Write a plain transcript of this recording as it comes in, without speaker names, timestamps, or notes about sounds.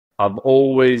I've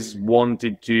always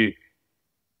wanted to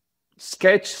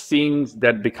sketch things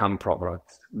that become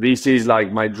products. This is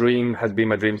like my dream, has been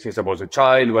my dream since I was a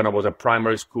child. When I was at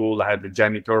primary school, I had the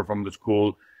janitor from the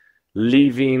school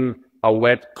leaving a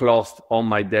wet cloth on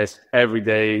my desk every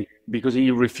day because he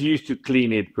refused to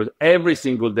clean it, because every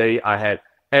single day I had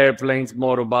airplanes,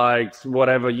 motorbikes,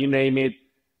 whatever, you name it,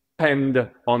 penned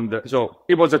on the... So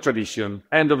it was a tradition.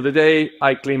 End of the day,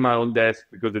 I clean my own desk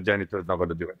because the janitor is not going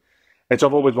to do it. And so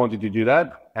I've always wanted to do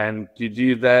that. And to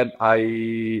do that,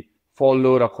 I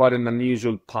followed quite an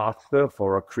unusual path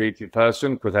for a creative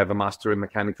person, because I have a master in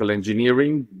mechanical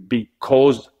engineering,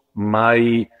 because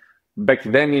my back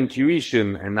then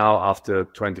intuition, and now after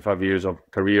 25 years of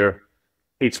career,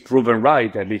 it's proven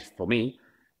right, at least for me,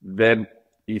 that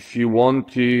if you want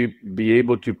to be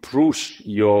able to push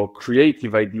your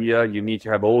creative idea, you need to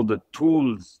have all the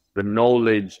tools, the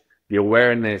knowledge, the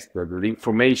awareness, the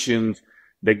information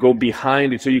that go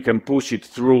behind it so you can push it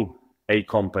through a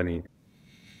company.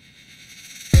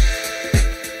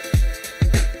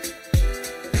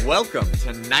 Welcome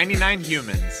to 99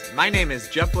 Humans. My name is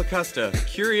Jeff Lakusta,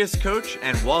 curious coach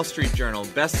and Wall Street Journal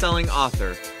best-selling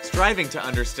author, striving to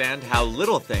understand how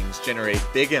little things generate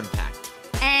big impact.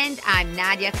 And I'm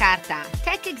Nadia, Carta,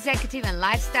 tech executive and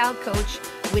lifestyle coach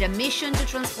with a mission to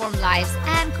transform lives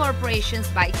and corporations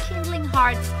by kindling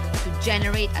hearts to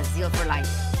generate a zeal for life.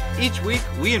 Each week,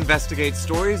 we investigate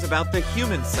stories about the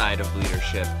human side of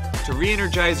leadership to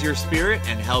re-energize your spirit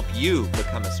and help you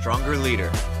become a stronger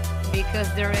leader.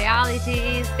 Because the reality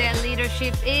is that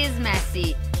leadership is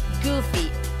messy, goofy,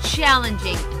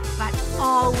 challenging, but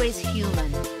always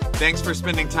human. Thanks for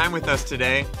spending time with us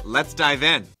today. Let's dive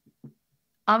in.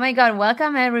 Oh my God,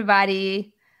 welcome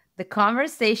everybody. The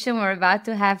conversation we're about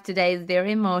to have today is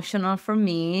very emotional for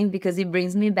me because it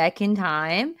brings me back in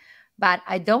time, but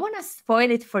I don't want to spoil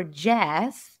it for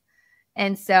Jeff.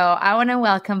 And so I want to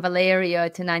welcome Valerio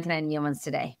to 99 Humans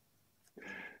today.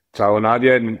 Ciao,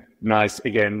 Nadia. Nice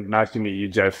to meet you,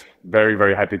 Jeff. Very,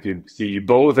 very happy to see you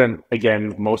both. And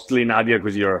again, mostly Nadia,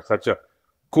 because you're such a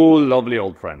cool, lovely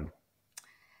old friend.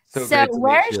 So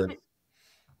where should...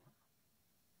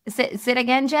 Say it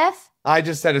again, Jeff? I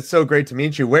just said it's so great to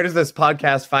meet you. Where does this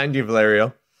podcast find you,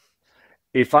 Valerio?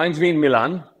 It finds me in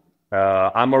Milan.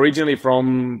 I'm originally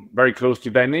from very close to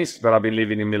Venice, but I've been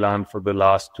living in Milan for the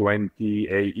last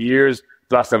 28 years.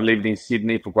 Plus, I've lived in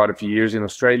Sydney for quite a few years in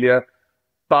Australia.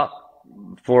 But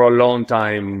for a long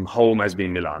time, home has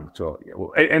been Milan. So,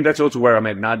 and that's also where I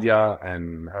met Nadia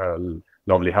and her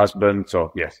lovely husband.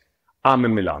 So yes, I'm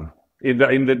in Milan,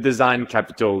 in the design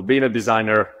capital. Being a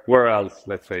designer, where else?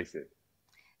 Let's face it.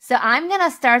 So I'm going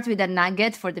to start with a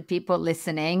nugget for the people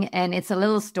listening. And it's a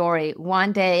little story.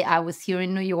 One day I was here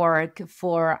in New York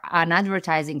for an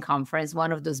advertising conference,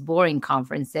 one of those boring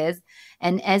conferences.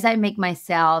 And as I make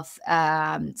myself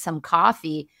some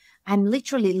coffee, I'm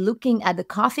literally looking at the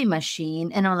coffee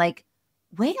machine and I'm like,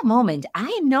 wait a moment,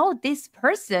 I know this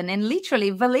person. And literally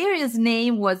Valerio's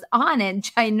name was on it,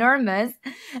 ginormous.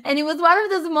 And it was one of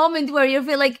those moments where you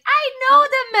feel like, I know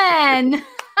the man.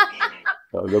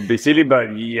 Don't be silly,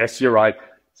 but yes, you're right.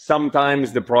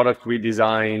 Sometimes the product we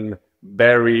design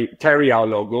carry our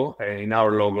logo. In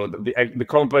our logo, the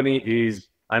company is,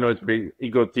 I know it's very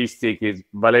egotistic, is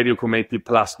Valerio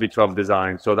Cometti+V12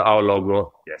 Design. So our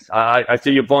logo, yes, I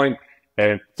see your point.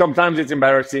 And sometimes it's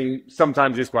embarrassing,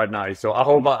 sometimes it's quite nice. So I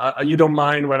hope you don't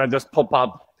mind when I just pop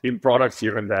up in products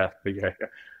here and there. Yeah,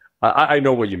 I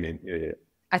know what you mean. Yeah.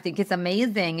 I think it's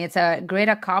amazing. It's a great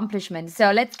accomplishment.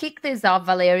 So let's kick this off,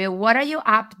 Valerio. What are you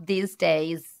up these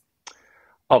days?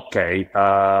 Okay,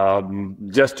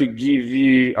 just to give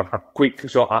you a quick,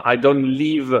 so I don't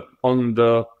live on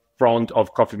the front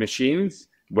of coffee machines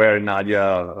where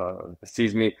Nadia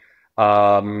sees me.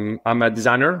 I'm a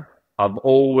designer. I've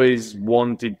always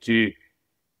wanted to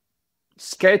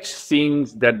sketch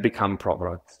things that become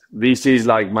products. This is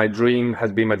like my dream,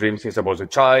 has been my dream since I was a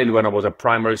child. When I was at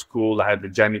primary school, I had the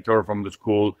janitor from the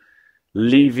school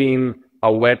leaving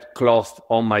a wet cloth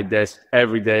on my desk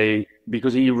every day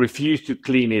because he refused to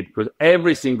clean it, because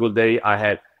every single day I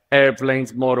had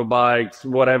airplanes, motorbikes,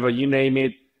 whatever, you name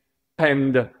it,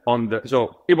 penned on the...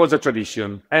 So it was a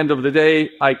tradition. End of the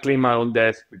day, I clean my own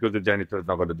desk because the janitor is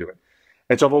not going to do it.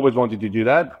 And so I've always wanted to do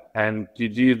that. And to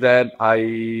do that,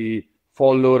 I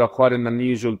followed quite an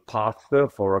unusual path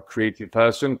for a creative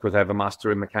person, because I have a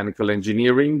master in mechanical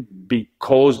engineering,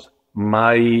 because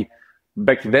my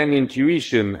back then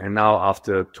intuition, and now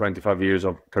after 25 years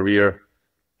of career,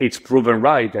 it's proven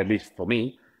right, at least for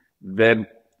me, that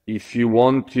if you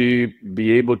want to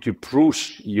be able to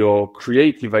push your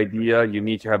creative idea, you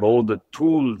need to have all the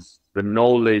tools, the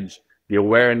knowledge, the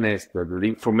awareness, the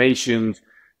information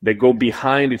that go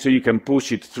behind it so you can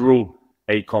push it through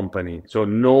a company. So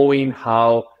knowing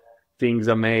how things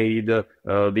are made,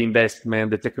 the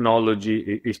investment, the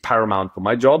technology is paramount for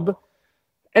my job.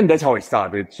 And that's how I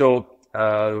started. So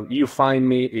you find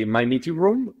me in my meeting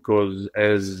room because,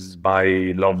 as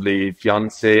my lovely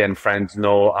fiance and friends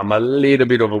know, I'm a little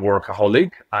bit of a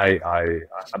workaholic.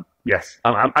 Yes,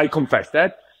 I confess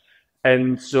that.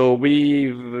 And so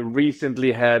we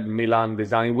recently had Milan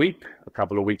Design Week a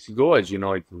couple of weeks ago. As you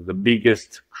know, it was the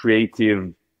biggest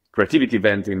creativity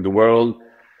event in the world.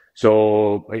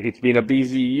 So it's been a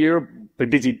busy year, a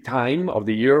busy time of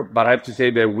the year, but I have to say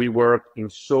that we work in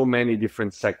so many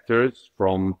different sectors,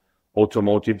 from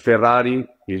automotive. Ferrari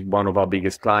is one of our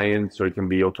biggest clients, so it can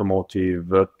be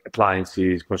automotive,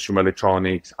 appliances, consumer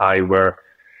electronics, eyewear.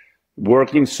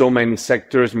 Working so many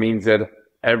sectors means that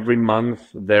every month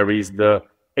there is the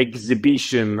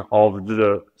exhibition of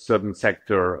the certain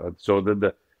sector. So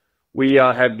we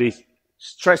have this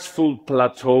stressful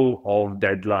plateau of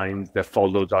deadlines that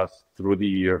follows us through the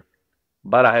year.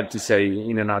 But I have to say,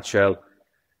 in a nutshell,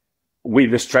 with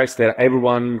the stress that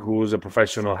everyone who's a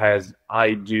professional has,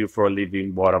 I do for a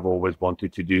living what I've always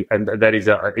wanted to do. And that is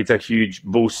it's a huge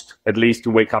boost, at least to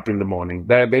wake up in the morning.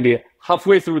 That maybe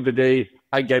halfway through the day,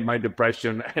 I get my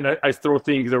depression and I throw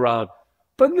things around.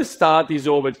 But the start is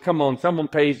always, come on, someone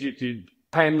pays you to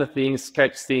pen the things,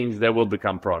 sketch things that will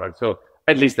become products. So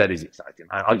at least that is exciting.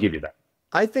 I'll give you that.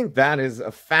 I think that is a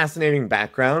fascinating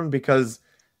background because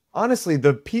honestly,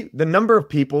 the number of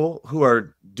people who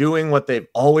are doing what they've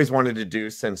always wanted to do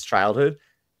since childhood,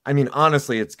 I mean,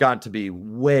 honestly, it's got to be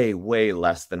way, way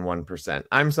less than 1%.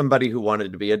 I'm somebody who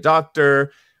wanted to be a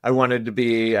doctor. I wanted to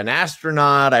be an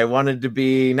astronaut.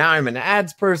 Now I'm an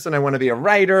ads person. I want to be a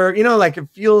writer. Like it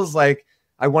feels like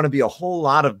I want to be a whole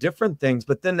lot of different things.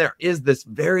 But then there is this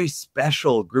very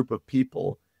special group of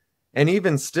people. And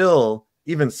even still,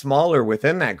 even smaller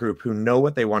within that group who know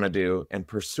what they want to do and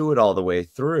pursue it all the way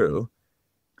through.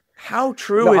 How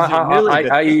true is it really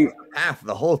that path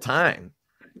the whole time?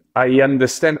 I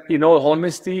understand. In all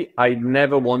honesty, I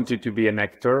never wanted to be an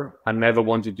actor. I never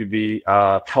wanted to be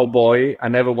a cowboy. I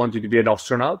never wanted to be an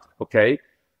astronaut. Okay.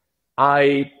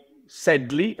 I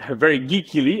sadly, very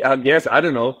geekily, I guess, I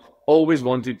don't know, always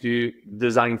wanted to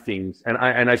design things. And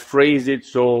I phrase it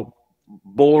so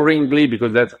boringly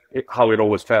because that's how it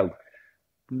always felt.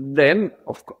 Then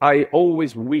I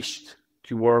always wished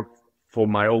to work for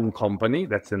my own company.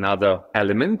 That's another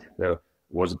element. There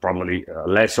was probably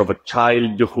less of a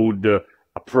childhood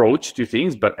approach to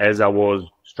things, but as I was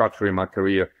structuring my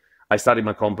career, I started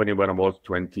my company when I was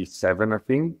 27, I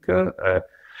think.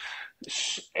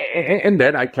 And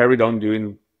then I carried on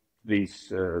doing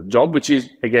this job, which is,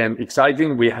 again,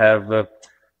 exciting. We have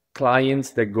clients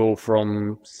that go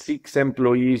from 6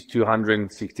 employees to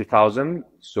 160,000.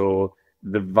 So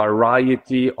the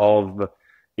variety of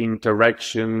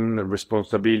interaction,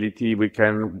 responsibility, we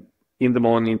can in the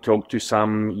morning talk to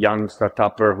some young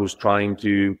startupper who's trying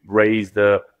to raise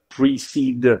the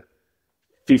pre-seed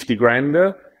 50 grand.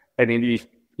 And in the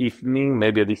evening,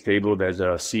 maybe at this table, there's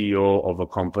a CEO of a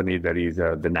company that is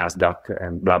the NASDAQ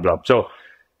and blah, blah. So,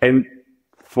 and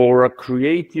for a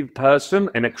creative person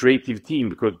and a creative team,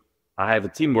 because I have a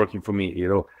team working for me,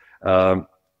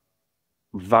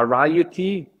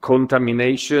 variety,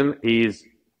 contamination is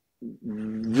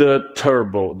the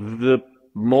turbo, the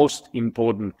most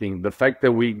important thing. The fact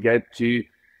that we get to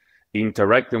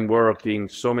interact and work in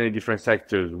so many different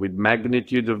sectors with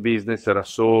magnitude of business that are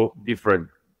so different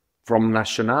from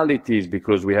nationalities,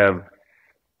 because we have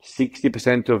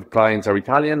 60% of clients are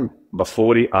Italian, but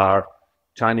 40 are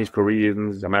Chinese,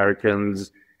 Koreans,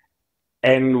 Americans.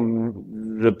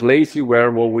 And the places where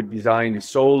what we design is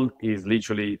sold is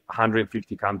literally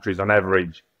 150 countries on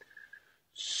average.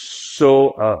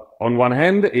 So on one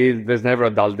hand, there's never a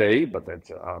dull day, but that's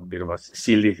a bit of a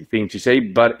silly thing to say.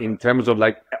 But in terms of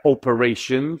like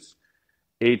operations,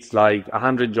 it's like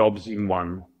 100 jobs in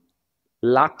one.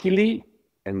 Luckily,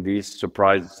 and this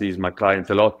surprises my clients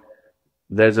a lot,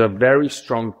 there's a very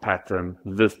strong pattern.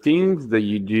 The things that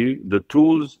you do, the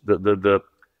tools, the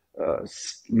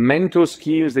mental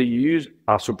skills that you use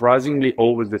are surprisingly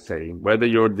always the same. Whether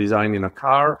you're designing a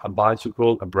car, a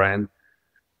bicycle, a brand,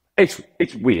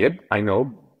 it's weird, I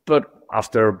know, but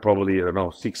after probably, I don't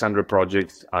know, 600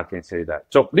 projects, I can say that.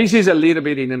 So this is a little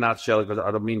bit in a nutshell, because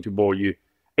I don't mean to bore you.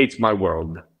 It's my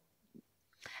world.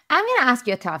 I'm going to ask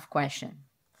you a tough question.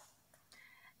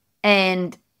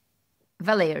 And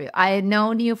Valerio, I have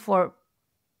known you for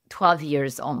 12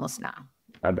 years almost now.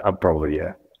 I probably,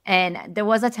 yeah. And there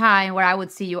was a time where I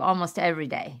would see you almost every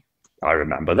day. I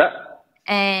remember that.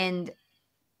 And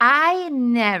I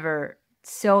never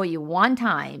saw you one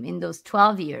time in those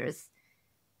 12 years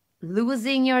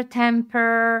losing your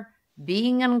temper,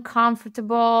 being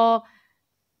uncomfortable,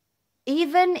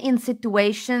 even in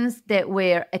situations that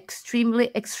were extremely,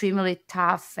 extremely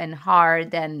tough and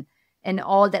hard and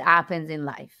all that happens in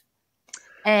life.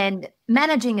 And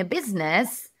managing a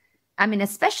business, I mean,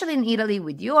 especially in Italy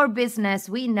with your business,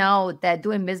 we know that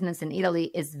doing business in Italy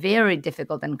is very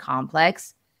difficult and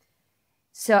complex.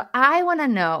 So I want to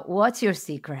know, what's your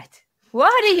secret?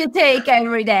 What do you take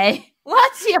every day?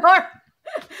 What's your...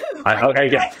 Okay,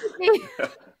 yeah.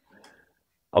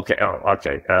 Okay,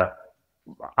 okay.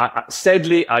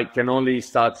 Sadly, I can only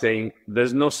start saying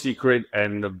there's no secret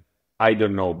and I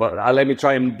don't know, but let me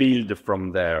try and build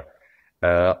from there.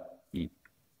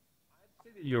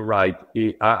 You're right.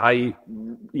 I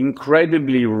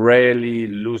incredibly rarely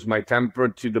lose my temper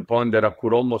to the point that I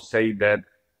could almost say that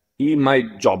in my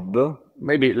job,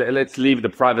 maybe let's leave the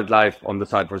private life on the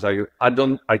side for a second.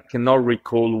 I cannot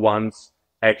recall once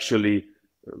actually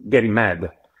getting mad.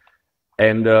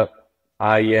 And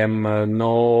I am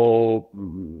no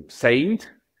saint.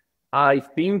 I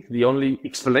think the only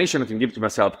explanation I can give to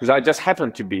myself, because I just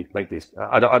happen to be like this,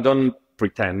 I don't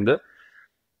pretend.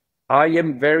 I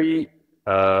am very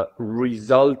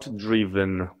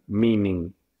result-driven,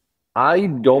 meaning I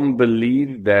don't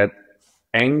believe that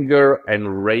anger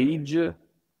and rage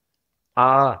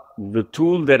are the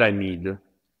tool that I need.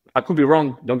 I could be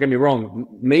wrong, don't get me wrong.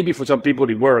 Maybe for some people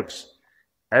it works.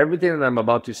 Everything that I'm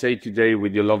about to say today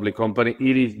with your lovely company,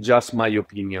 it is just my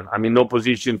opinion. I'm in no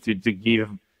position to give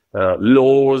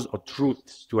laws or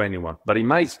truths to anyone. But in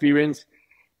my experience,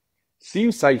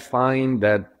 since I find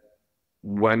that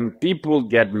when people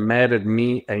get mad at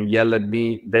me and yell at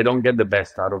me, they don't get the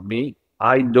best out of me,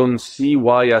 I don't see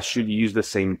why I should use the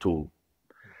same tool.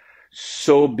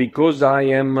 So because I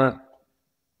am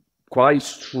quite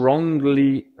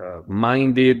strongly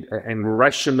minded and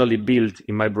rationally built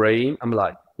in my brain, I'm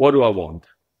like, what do I want?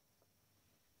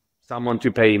 Someone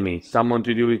to pay me, someone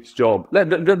to do its job.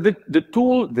 The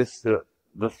tool,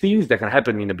 the things that can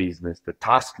happen in a business, the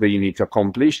task that you need to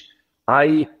accomplish,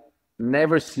 I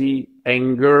never see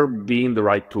anger being the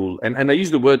right tool. And I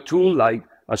use the word tool like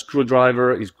a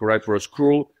screwdriver is correct for a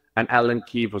screw, an Allen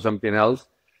key for something else.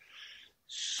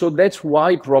 So that's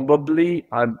why probably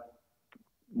I've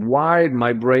wired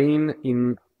my brain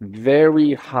in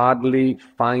very hardly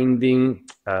finding,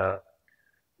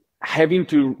 having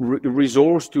to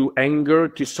resource to anger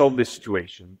to solve the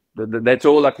situation. That's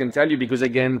all I can tell you, because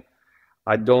again,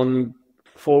 I don't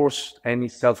force any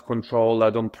self-control.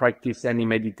 I don't practice any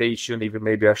meditation, even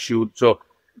maybe I should. So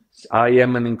I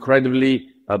am an incredibly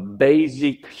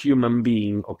basic human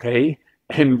being, okay?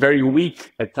 And very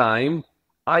weak at times.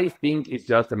 I think it's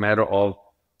just a matter of,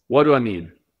 what do I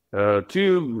need? That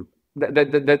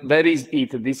is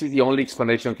it. This is the only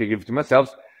explanation I can give to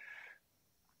myself.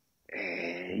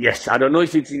 Yes, I don't know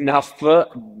if it's enough,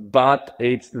 but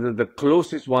it's the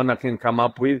closest one I can come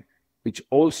up with, which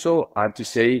also, I have to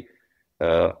say,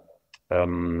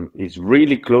 is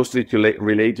really closely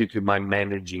related to my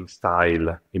managing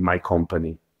style in my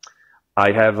company.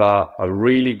 I have a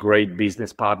really great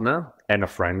business partner and a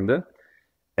friend,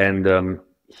 and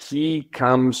he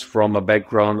comes from a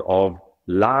background of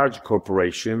large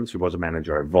corporations. He was a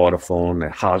manager at Vodafone,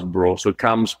 at Hasbro, so he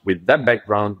comes with that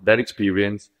background, that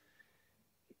experience.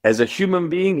 As a human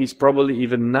being, he's probably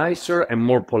even nicer and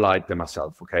more polite than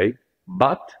myself, okay?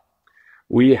 But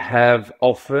we have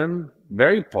often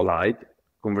very polite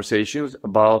conversations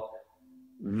about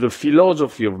the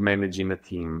philosophy of managing a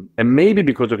team. And maybe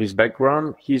because of his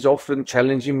background, he's often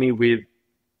challenging me with,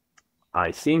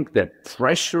 I think that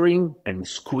pressuring and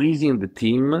squeezing the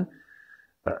team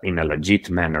in a legit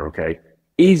manner, okay,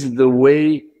 is the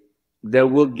way that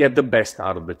will get the best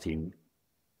out of the team.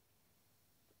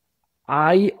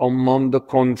 I am on the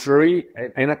contrary,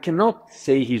 and I cannot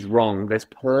say he's wrong. There's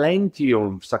plenty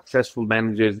of successful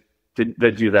managers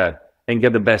that do that and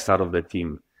get the best out of the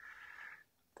team.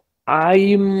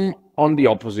 I'm on the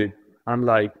opposite. I'm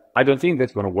like, I don't think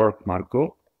that's going to work,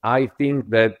 Marco. I think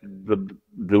that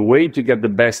the way to get the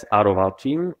best out of our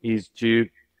team is to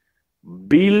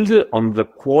build on the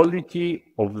quality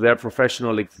of their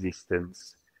professional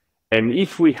existence. And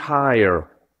if we hire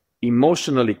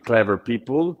emotionally clever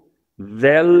people,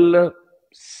 they'll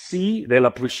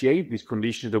appreciate these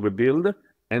conditions that we build,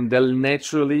 and they'll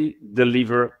naturally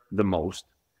deliver the most.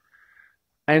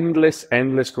 Endless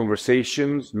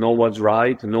conversations, no one's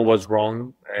right, no one's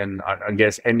wrong, and I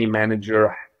guess any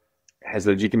manager has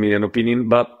legitimately an opinion,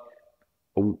 but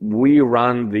we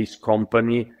run this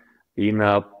company in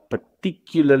a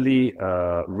particularly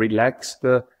relaxed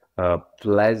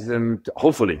pleasant.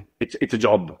 Hopefully, it's a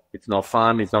job. It's not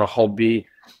fun. It's not a hobby.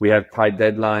 We have tight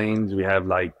deadlines. We have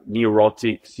like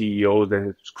neurotic CEOs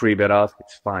that scream at us.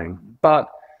 It's fine. But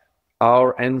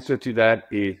our answer to that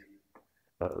is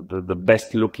the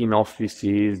best looking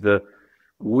offices.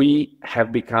 We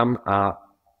have become a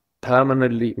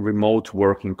permanently remote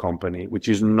working company, which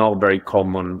is not very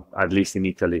common, at least in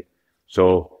Italy.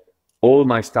 So all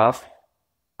my staff,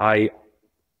 I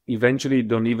eventually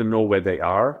don't even know where they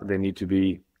are. They need to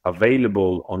be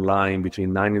available online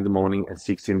between 9 in the morning and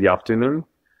 6 in the afternoon.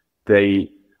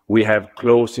 We have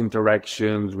close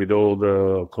interactions with all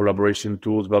the collaboration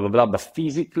tools, blah, blah, blah. But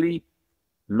physically,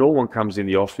 no one comes in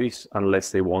the office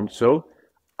unless they want so,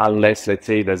 unless, let's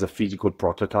say, there's a physical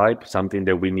prototype, something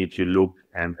that we need to look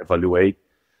and evaluate.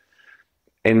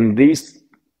 And this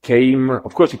came,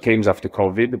 of course, it came after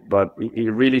COVID, but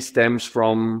it really stems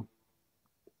from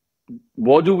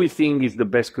what do we think is the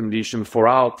best condition for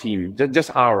our team,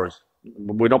 just ours.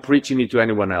 We're not preaching it to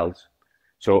anyone else.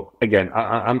 So again,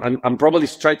 I'm probably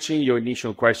stretching your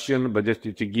initial question, but just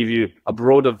to give you a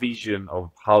broader vision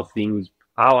of how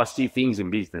I see things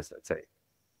in business, let's say.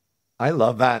 I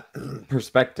love that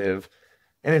perspective.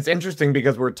 And it's interesting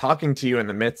because we're talking to you in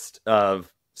the midst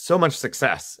of so much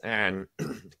success. And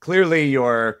clearly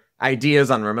your ideas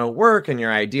on remote work and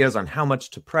your ideas on how much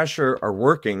to pressure are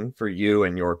working for you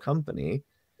and your company.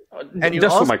 And you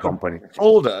just also for my company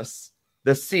told us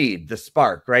the seed, the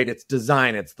spark, right? It's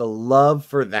design. It's the love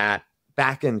for that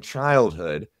back in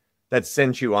childhood that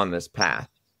sent you on this path.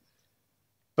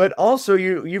 But also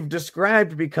you've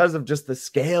described, because of just the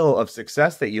scale of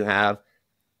success that you have,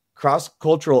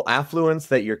 cross-cultural affluence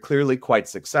that you're clearly quite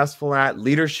successful at,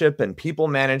 leadership and people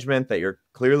management that you're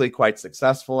clearly quite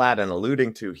successful at and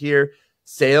alluding to here,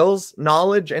 sales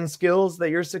knowledge and skills that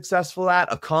you're successful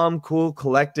at, a calm, cool,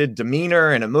 collected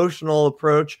demeanor and emotional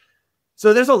approach.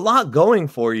 So there's a lot going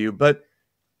for you, but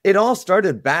it all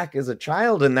started back as a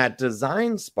child in that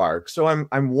design spark. So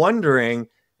I'm wondering,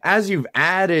 as you've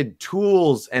added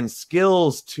tools and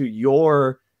skills to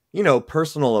your,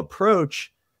 personal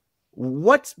approach,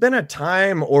 what's been a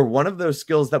time or one of those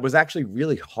skills that was actually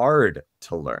really hard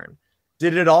to learn?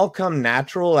 Did it all come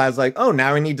natural as like, oh,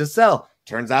 now I need to sell.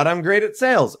 Turns out I'm great at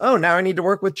sales. Oh, now I need to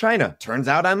work with China. Turns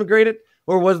out I'm great at,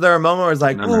 or was there a moment where it's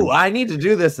like, oh, I need to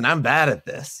do this and I'm bad at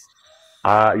this?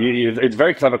 It's a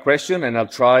very clever question, and I'll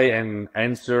try and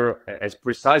answer as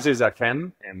precise as I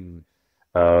can. And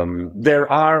there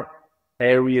are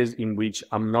areas in which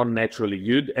I'm not naturally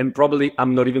good, and probably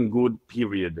I'm not even good,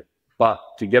 period. But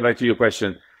to get back to your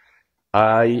question,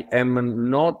 I am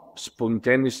not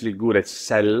spontaneously good at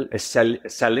selling,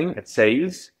 at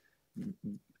sales,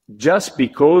 just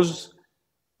because,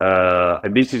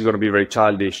 and this is going to be very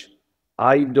childish,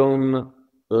 I don't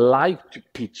like to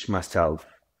pitch myself.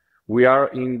 We are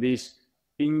in this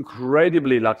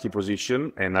incredibly lucky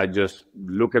position, and I just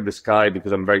look at the sky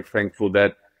because I'm very thankful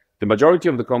that the majority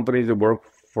of the companies that work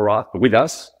with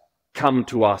us come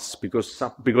to us because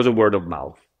of word of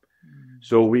mouth.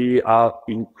 So we are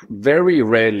very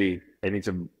rarely, and it's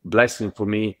a blessing for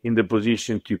me, in the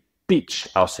position to pitch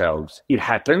ourselves. It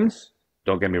happens,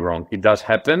 don't get me wrong, it does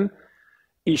happen.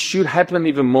 It should happen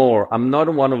even more. I'm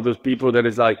not one of those people that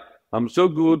is like, I'm so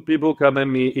good, people come at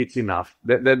me, it's enough.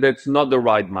 That's not the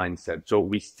right mindset. So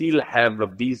we still have a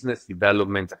business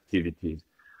development activities,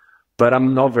 but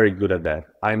I'm not very good at that.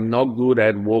 I'm not good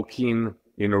at walking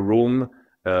in a room,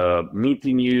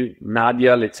 meeting you,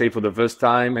 Nadia, let's say for the first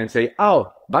time, and say,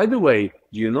 oh, by the way,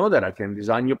 do you know that I can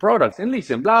design your products? And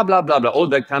listen, blah, blah, blah, blah, all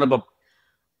that kind of a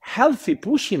healthy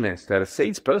pushiness that a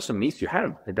salesperson needs to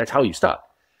have. And that's how you start.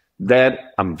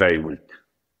 That I'm very weak.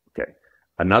 Okay.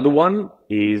 Another one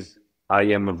is I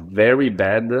am very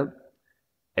bad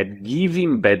at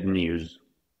giving bad news.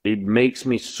 It makes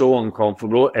me so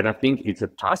uncomfortable, and I think it's a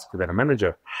task that a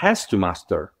manager has to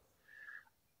master.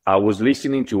 I was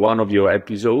listening to one of your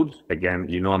episodes, again,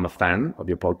 I'm a fan of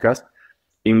your podcast,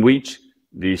 in which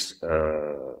this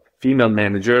female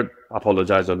manager, I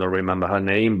apologize, I don't remember her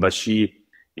name, but she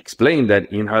explained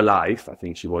that in her life, I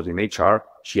think she was in HR,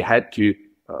 she had to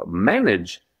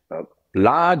manage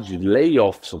large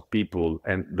layoffs of people,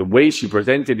 and the way she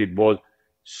presented it was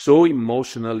so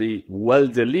emotionally well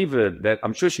delivered that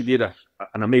I'm sure she did an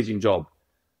amazing job.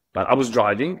 But I was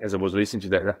driving as I was listening to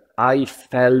that. I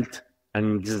felt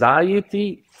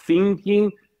anxiety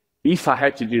thinking if I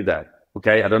had to do that.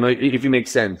 Okay, I don't know if it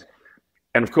makes sense.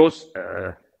 And of course,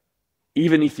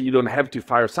 even if you don't have to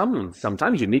fire someone,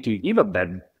 sometimes you need to give a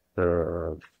bad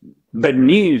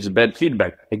news, bad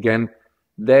feedback. Again,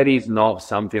 that is not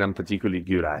something I'm particularly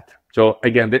good at. So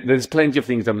again, there's plenty of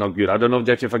things I'm not good. I don't know,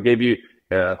 Jeff, if I gave you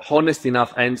honest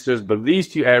enough answers, but these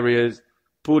two areas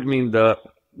put me in the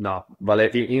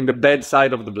bad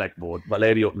side of the blackboard.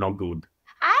 Valerio, not good.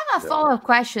 I have a follow-up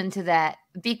question to that,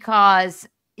 because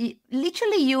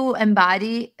literally you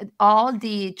embody all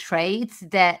the traits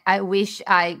that I wish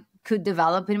I could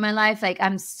develop in my life. Like,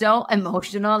 I'm so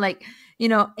emotional, like,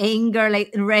 anger,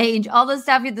 like rage, all the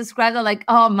stuff you described are like,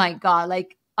 oh my God,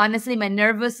 like, honestly, my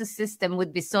nervous system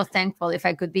would be so thankful if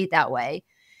I could be that way.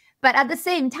 But at the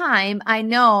same time, I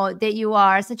know that you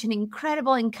are such an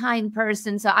incredible and kind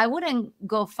person. So I wouldn't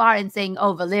go far in saying,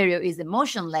 oh, Valerio is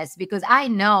emotionless, because I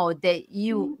know that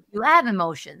you have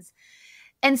emotions.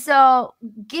 And so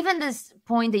given this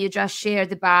point that you just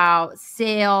shared about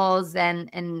sales and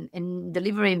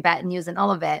delivering bad news and all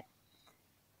of it,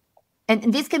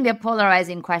 and this can be a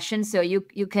polarizing question, so you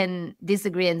can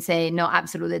disagree and say, no,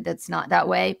 absolutely, that's not that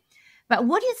way. But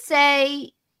what do you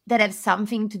say that have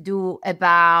something to do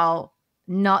about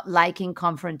not liking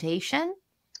confrontation?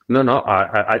 No,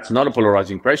 it's not a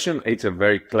polarizing question. It's a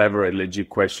very clever and legit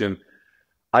question.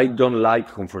 I don't like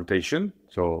confrontation,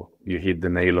 so you hit the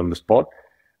nail on the spot.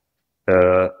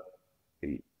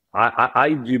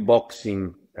 I do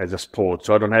boxing as a sport,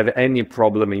 so I don't have any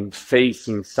problem in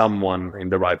facing someone in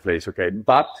the right place, okay?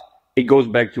 But it goes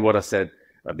back to what I said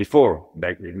before,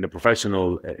 back in the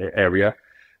professional area.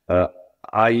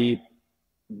 I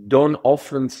don't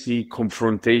often see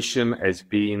confrontation as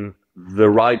being the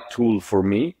right tool for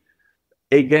me.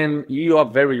 Again, you are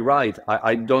very right.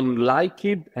 I don't like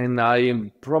it, and I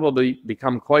am probably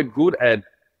become quite good at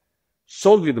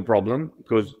solving the problem,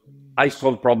 because I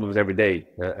solve problems every day.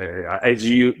 As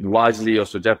you wisely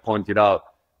also just pointed out,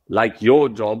 like your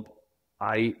job,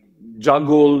 I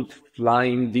juggle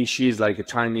flying dishes like a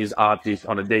Chinese artist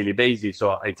on a daily basis.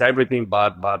 So it's everything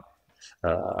but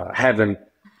heaven.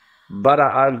 But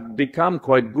I've become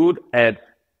quite good at,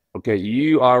 okay,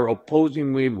 you are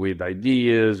opposing me with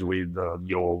ideas, with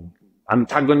your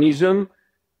antagonism.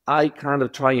 I kind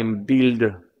of try and build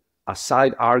a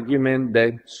side argument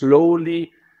that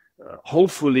slowly,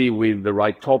 hopefully with the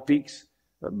right topics,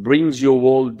 brings your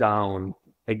wall down.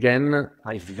 Again,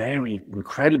 I very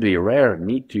incredibly rare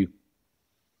need to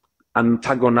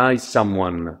antagonize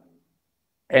someone.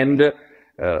 And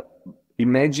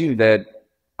imagine that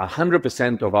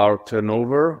 100% of our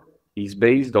turnover is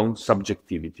based on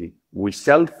subjectivity. We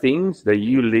sell things that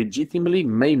you legitimately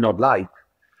may not like.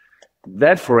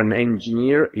 That for an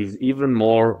engineer is even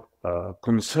more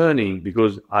concerning,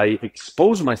 because I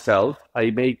expose myself,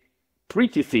 I make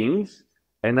pretty things,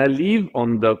 and I live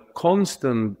on the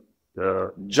constant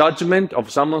judgment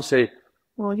of someone say,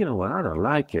 well, you know what, I don't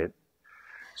like it.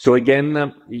 So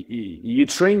again, you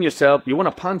train yourself, you want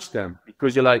to punch them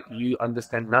because you're like, you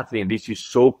understand nothing, this is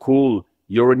so cool,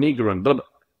 you're an ignorant, but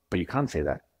you can't say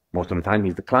that. Most of the time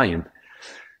he's the client.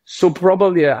 So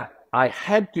probably I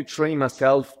had to train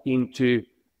myself into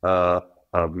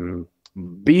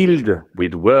build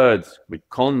with words, with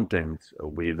content,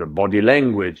 with body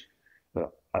language,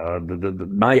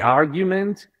 my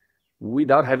argument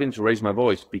without having to raise my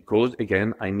voice, because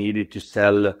again, I needed to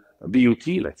sell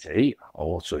beauty, let's say.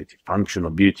 Also, it's a function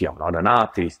of beauty. I'm not an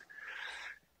artist.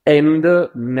 And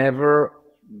never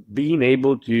being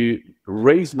able to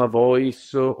raise my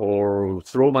voice or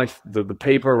throw the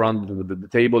paper around the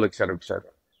table, etc., etc.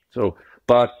 So,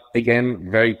 but again,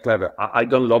 very clever. I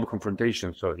don't love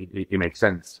confrontation, so it makes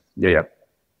sense. Yeah.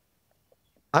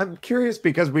 I'm curious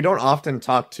because we don't often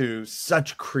talk to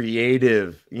such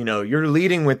creative, you're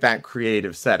leading with that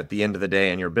creative set at the end of the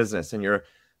day in your business, and you're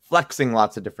flexing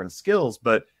lots of different skills.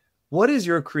 But what is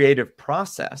your creative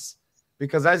process?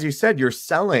 Because as you said, you're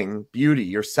selling beauty,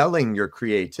 you're selling your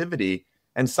creativity.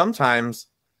 And sometimes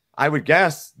I would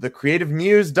guess the creative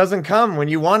muse doesn't come when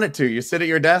you want it to. You sit at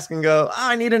your desk and go,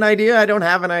 I need an idea. I don't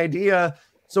have an idea.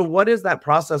 So what does that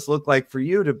process look like for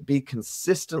you to be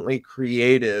consistently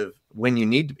creative when you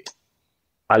need to be?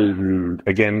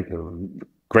 Again,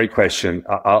 great question.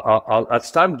 I'll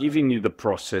start giving you the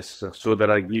process so that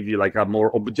I give you like a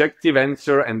more objective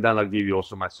answer, and then I'll give you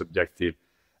also my subjective.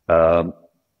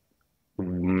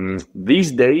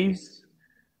 These days,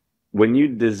 when you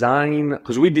design,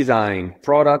 because we design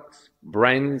products,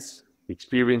 brands,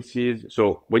 experiences.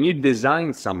 So when you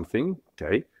design something,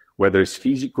 okay, whether it's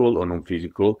physical or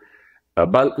non-physical,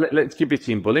 but let's keep it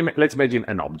simple. Let's imagine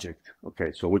an object.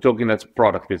 Okay, so we're talking that's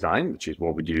product design, which is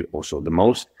what we do also the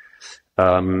most.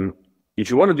 If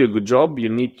you want to do a good job, you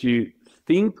need to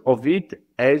think of it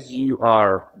as you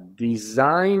are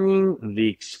designing the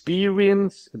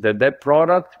experience that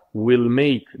product will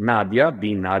make Nadia,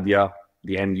 being Nadia,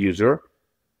 the end user,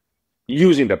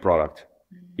 using the product.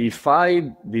 If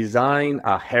I design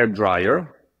a hair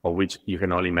dryer, of which you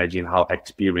can only imagine how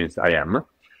experienced I am.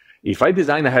 If I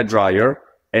design a hairdryer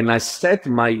and I set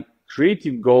my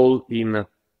creative goal in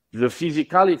the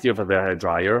physicality of the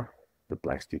hairdryer, the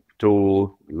plastic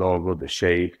tool, logo, the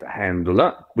shape, the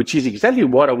handle, which is exactly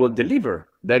what I will deliver.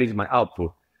 That is my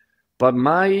output. But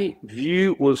my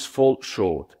view will fall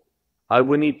short. I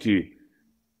will need to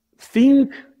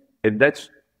think, and that's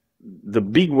the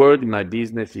big word in my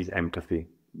business is empathy.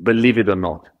 Believe it or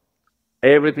not.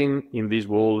 Everything in this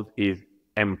world is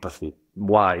empathy.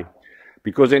 Why?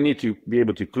 Because I need to be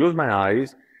able to close my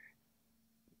eyes,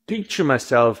 picture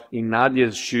myself in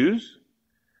Nadia's shoes,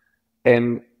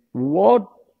 and what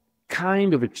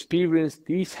kind of experience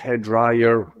this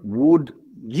hairdryer would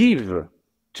give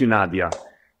to Nadia.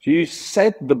 So you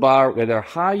set the bar whether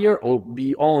higher or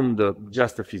beyond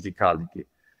just the physicality.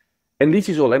 And this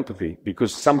is all empathy,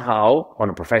 because somehow, on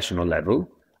a professional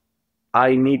level,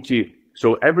 I need to,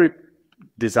 so every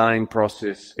design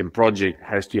process and project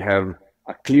has to have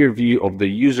a clear view of the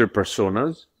user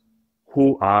personas,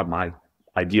 who are my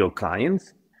ideal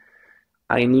clients.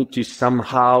 I need to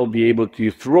somehow be able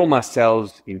to throw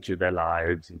myself into their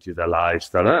lives, into their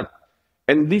lifestyle.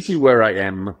 And this is where I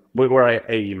am, where I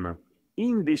aim.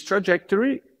 In this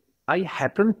trajectory, I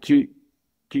happen to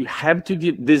have to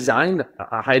design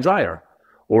a hairdryer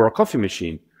or a coffee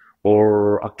machine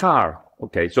or a car.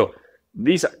 Okay, so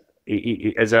this,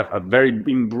 as a very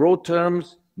in broad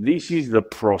terms, this is the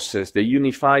process that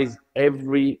unifies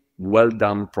every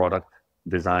well-done product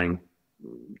design.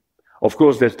 Of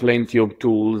course, there's plenty of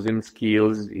tools and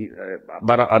skills,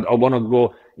 but I want to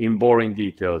go in boring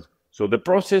details. So the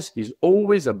process is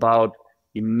always about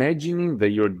imagining that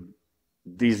you're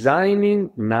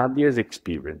designing Nadia's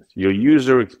experience, your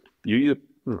user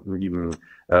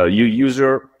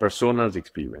persona's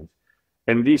experience.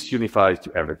 And this unifies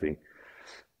to everything.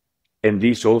 And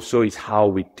this also is how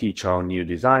we teach our new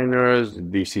designers.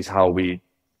 This is how we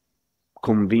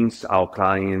convince our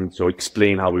clients or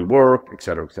explain how we work, et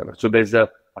cetera, et cetera. So there's a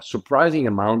surprising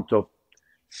amount of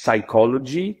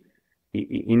psychology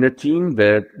in a team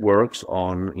that works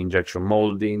on injection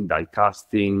molding, die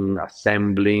casting,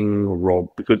 assembling,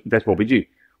 because that's what we do.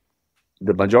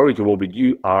 The majority of what we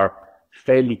do are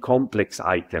fairly complex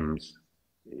items.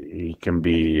 It can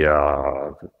be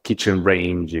a kitchen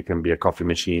range, it can be a coffee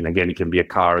machine, again, it can be a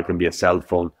car, it can be a cell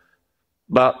phone,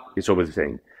 but it's always the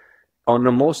same. On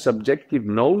a more subjective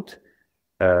note,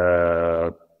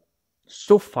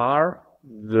 so far,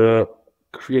 the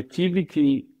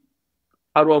creativity,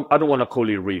 I don't want to call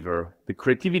it river, the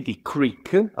creativity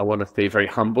creek, I want to stay very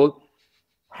humble,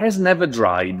 has never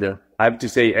dried, I have to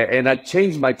say, and I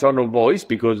changed my tone of voice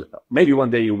because maybe one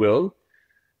day it will.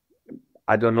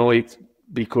 I don't know if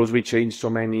because we changed so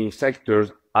many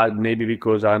sectors, maybe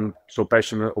because I'm so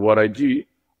passionate about what I do.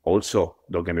 Also,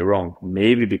 don't get me wrong,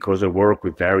 maybe because I work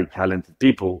with very talented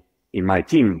people in my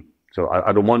team. So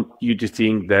I don't want you to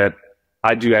think that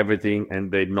I do everything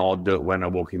and they nod when I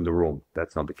walk in the room.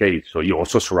 That's not the case. So you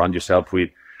also surround yourself with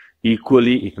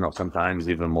equally, if not sometimes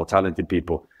even more talented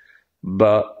people.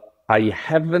 But I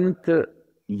haven't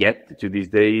yet, to these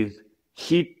days,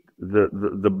 hit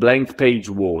the blank page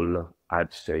wall, I have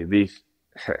to say. This,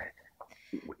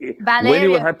 Valerio, when it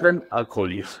will happen, I'll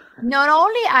call you. Not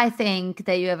only I think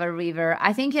that you have a river,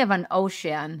 I think you have an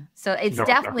ocean. So it's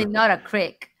definitely not a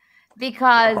creek.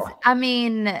 Because, I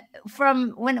mean,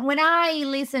 from when I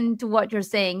listen to what you're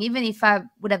saying, even if I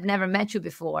would have never met you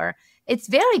before, it's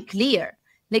very clear.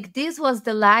 Like, this was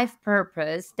the life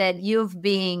purpose that you've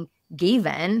been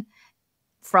given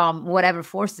from whatever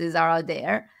forces are out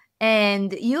there.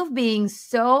 And you've been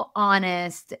so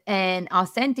honest and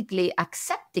authentically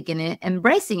accepting it,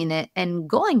 embracing it, and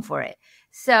going for it.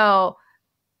 So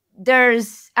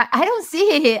I don't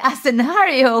see a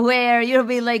scenario where you'll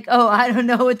be like, oh, I don't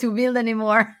know what to build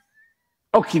anymore.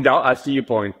 Okay, now I see your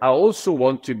point. I also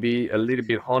want to be a little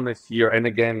bit honest here. And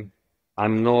again,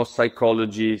 I'm no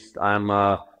psychologist. I'm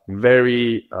a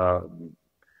very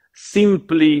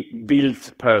simply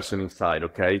built person inside,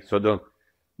 okay?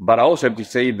 But I also have to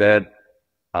say that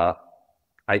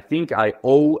I think I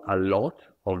owe a lot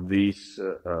of this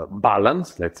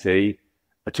balance, let's say,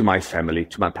 to my family,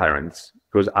 to my parents.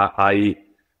 Because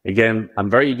I'm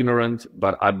very ignorant,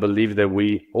 but I believe that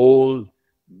we all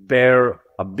bear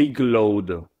a big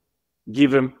load,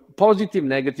 given positive,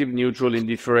 negative, neutral,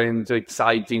 indifferent,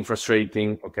 exciting,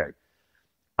 frustrating. Okay.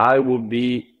 I would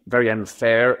be very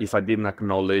unfair if I didn't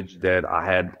acknowledge that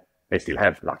I still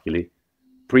have, luckily,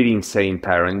 pretty insane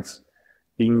parents,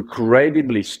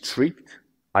 incredibly strict.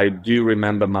 I do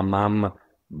remember my mom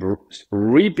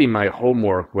ripping my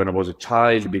homework when I was a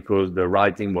child because the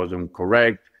writing wasn't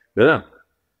correct.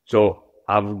 So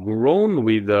I've grown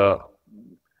with a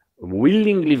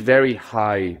willingly very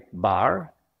high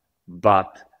bar,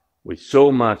 but with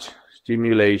so much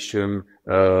stimulation,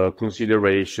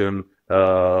 consideration,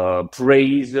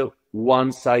 praise.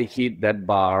 Once I hit that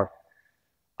bar,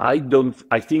 I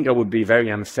think I would be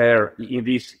very unfair in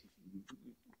this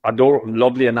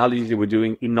lovely analysis we're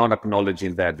doing in not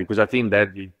acknowledging that, because I think that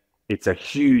it's a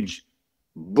huge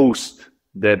boost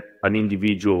that an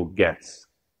individual gets.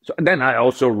 So then I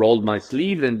also rolled my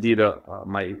sleeve and did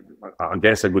I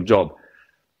guess a good job.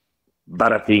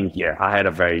 But I think, I had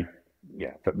a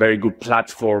very good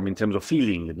platform in terms of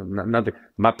feeling.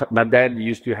 My dad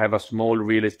used to have a small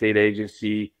real estate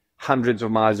agency hundreds of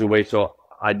miles away, so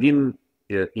I didn't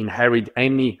inherit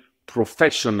any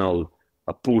professional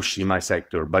push in my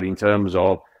sector. But in terms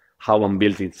of how I'm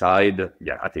built inside,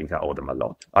 I think I owe them a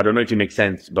lot. I don't know if it makes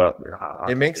sense, but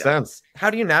it makes sense. How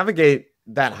do you navigate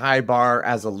that high bar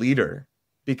as a leader?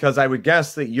 Because I would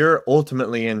guess that you're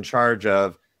ultimately in charge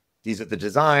of these are the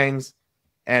designs,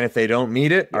 and if they don't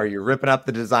meet it, are you ripping up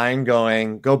the design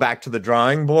going, go back to the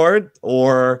drawing board?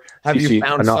 Or have you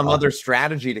found some other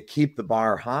strategy to keep the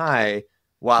bar high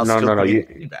while still getting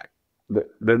feedback?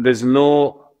 There's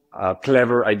no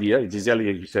clever idea. It's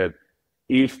exactly as you said.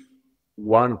 If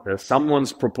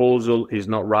someone's proposal is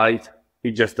not right,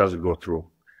 it just doesn't go through.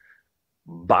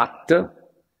 But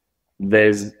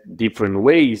there's different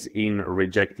ways in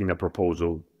rejecting a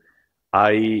proposal.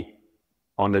 I,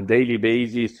 on a daily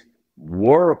basis,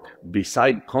 work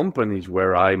beside companies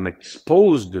where I'm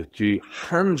exposed to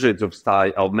hundreds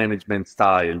of management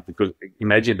styles, because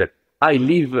imagine that I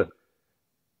live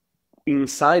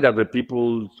inside other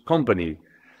people's company.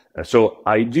 So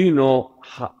I do know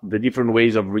the different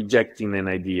ways of rejecting an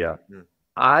idea.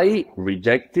 I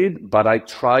reject it, but I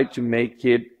try to make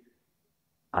it,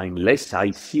 unless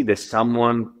I see that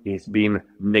someone is been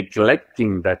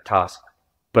neglecting that task.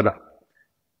 But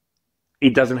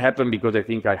it doesn't happen because I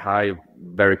think I hire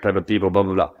very clever people, blah,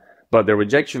 blah, blah. But the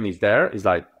rejection is there. It's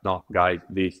like, no, guys,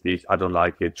 this, I don't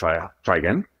like it. Try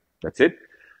again. That's it.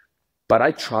 But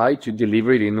I try to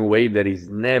deliver it in a way that is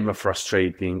never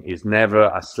frustrating, is never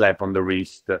a slap on the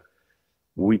wrist.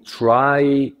 We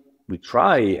try,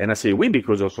 and I say we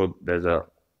because also there's a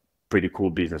pretty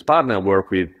cool business partner I work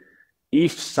with.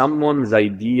 If someone's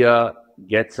idea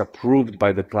gets approved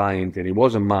by the client and it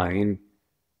wasn't mine,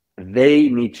 they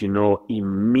need to know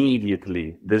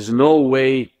immediately. There's no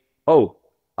way,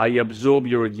 I absorb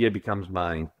your idea, becomes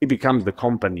mine. It becomes the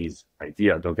company's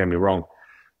idea, don't get me wrong.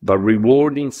 But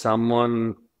rewarding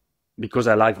someone because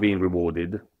I like being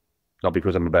rewarded, not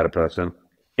because I'm a better person,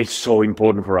 it's so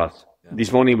important for us. Yeah.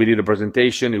 This morning we did a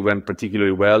presentation. It went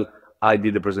particularly well. I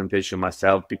did the presentation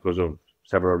myself because of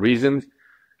several reasons.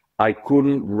 I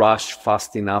couldn't rush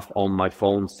fast enough on my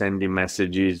phone, sending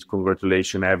messages,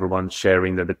 congratulations, everyone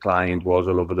sharing that the client was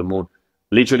all over the moon.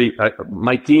 Literally,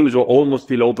 my teams were almost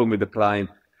still open with the client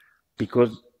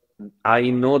because I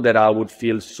know that I would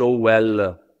feel so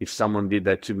well if someone did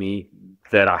that to me,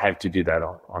 that I have to do that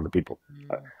on the people.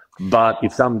 But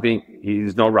if something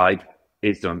is not right,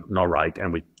 it's not right,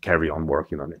 and we carry on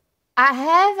working on it.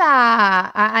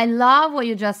 I love what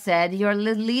you just said. You're a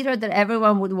leader that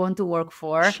everyone would want to work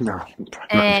for. No,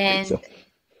 and so.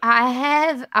 I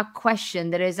have a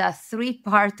question. There is a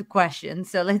 3-part question.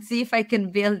 So let's see if I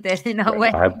can build it in a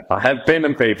way. I have pen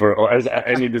and paper, or as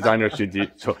any designer should do.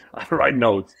 So I write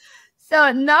notes.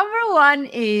 So number 1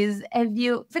 is,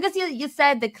 because you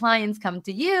said the clients come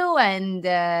to you and,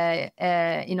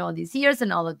 these years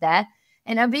and all of that.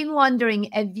 And I've been wondering,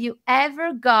 have you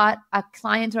ever got a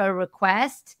client or a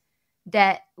request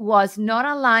that was not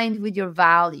aligned with your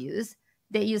values,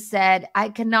 that you said, I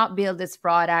cannot build this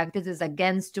product. This is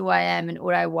against who I am and who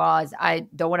I was. I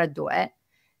don't want to do it.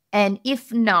 And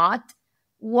if not,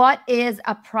 what is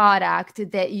a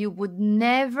product that you would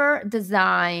never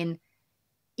design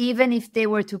even if they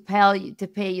were to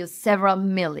pay you several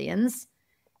millions?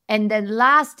 And then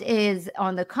last is,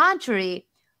 on the contrary,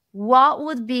 what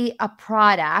would be a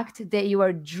product that you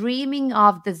are dreaming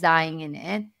of designing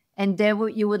it and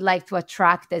that you would like to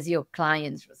attract as your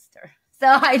clients roster? So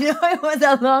I know it was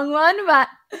a long one, but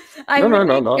I'm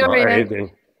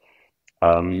curious.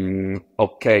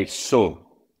 Okay, so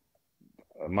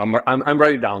I'm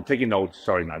writing down, taking notes.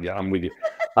 Sorry, Nadia, I'm with you.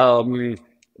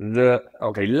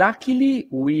 Luckily,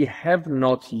 we have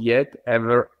not yet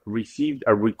ever received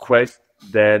a request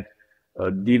that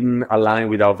didn't align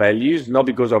with our values, not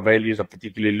because our values are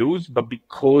particularly loose, but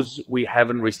because we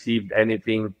haven't received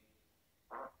anything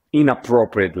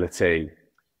inappropriate, let's say.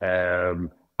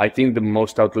 I think the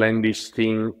most outlandish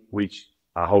thing, which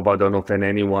I hope I don't offend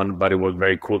anyone, but it was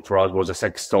very cool for us, was a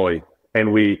sex toy.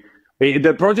 And we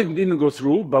The project didn't go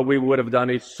through, but we would have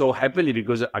done it so happily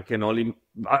because I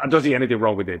don't see anything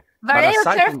wrong with it. Very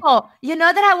careful. You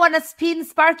know that I want to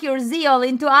spark your zeal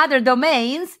into other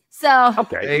domains. So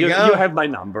okay, you have my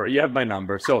number. You have my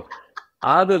number. So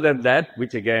other than that,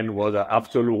 which again was an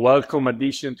absolute welcome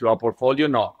addition to our portfolio,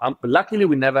 no. Luckily,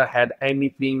 we never had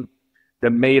anything that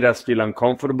made us feel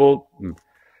uncomfortable.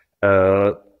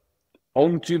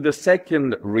 On to the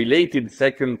second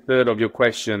third of your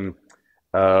question.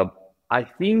 I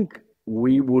think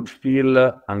we would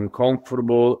feel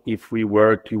uncomfortable if we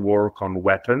were to work on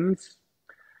weapons.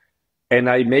 And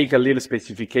I make a little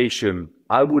specification.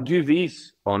 I would do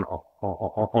this on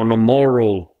a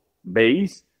moral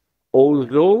base,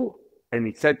 although, and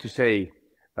it's sad to say,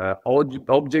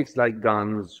 objects like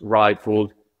guns,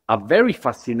 rifles, are very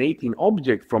fascinating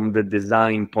object from the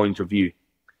design point of view.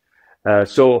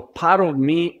 So part of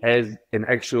me as an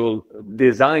actual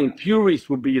design purist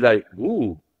would be like,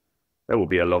 ooh, that would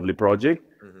be a lovely project.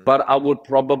 Mm-hmm. But I would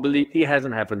probably, it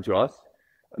hasn't happened to us.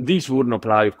 This wouldn't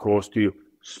apply, of course, to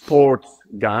sports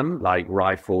gun, like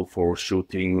rifle for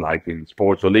shooting, like in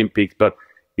sports Olympics. But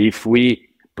if we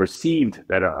perceived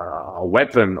that a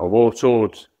weapon of all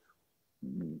sorts,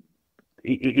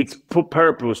 its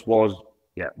purpose was,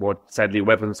 what sadly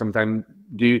weapons sometimes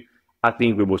do, I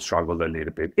think we would struggle a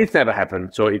little bit. It's never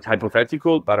happened, so it's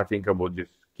hypothetical, but I think I will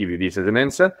just give you this as an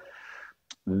answer.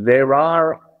 There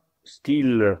are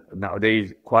still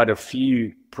nowadays quite a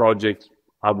few projects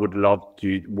I would love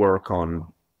to work on.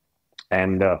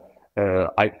 And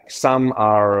some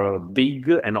are big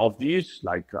and obvious,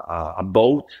 like a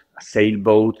boat, a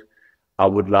sailboat.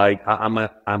 I'm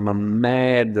a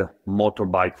mad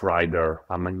motorbike rider.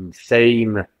 I'm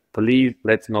insane. Please,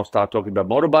 let's not start talking about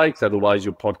motorbikes, otherwise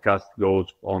your podcast goes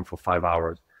on for 5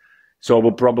 hours. So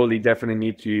we'll probably definitely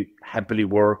need to happily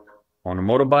work on a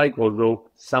motorbike, although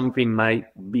something might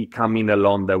be coming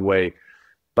along that way.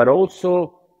 But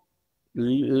also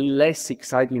less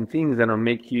exciting things that will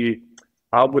make you,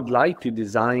 I would like to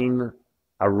design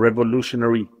a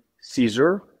revolutionary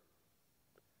scissor.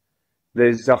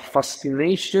 There's a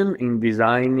fascination in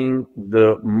designing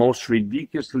the most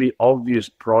ridiculously obvious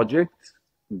projects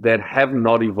that have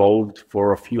not evolved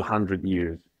for a few hundred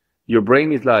years. Your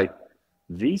brain is like,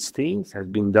 these things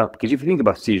have been done. Because if you think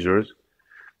about scissors,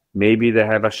 maybe they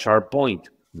have a sharp point,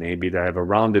 maybe they have a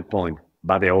rounded point,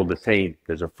 but they're all the same.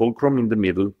 There's a fulcrum in the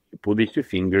middle, you put these two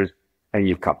fingers, and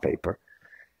you cut paper.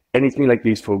 And it's been like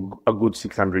this for a good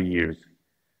 600 years.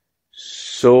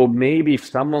 So maybe if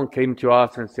someone came to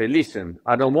us and said, listen,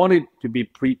 I don't want it to be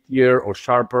prettier or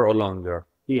sharper or longer.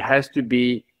 It has to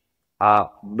be a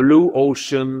blue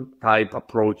ocean type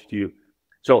approach to you.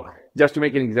 So just to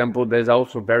make an example, there's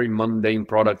also very mundane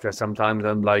products that sometimes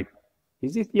I'm like,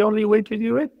 is this the only way to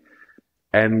do it?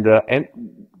 And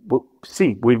we'll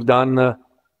see, we've done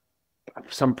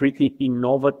some pretty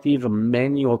innovative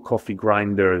manual coffee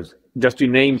grinders. Just to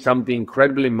name something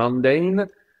incredibly mundane,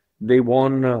 they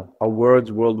won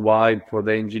awards worldwide for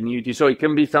their ingenuity. So it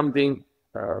can be something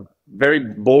very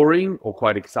boring or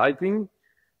quite exciting.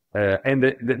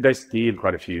 And there's still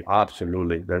quite a few.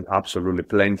 Absolutely. There's absolutely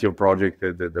plenty of projects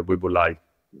that we would like.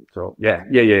 So, yeah.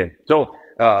 So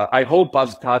I hope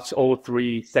I've touched all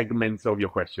three segments of your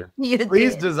question.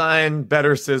 Please design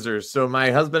better scissors. So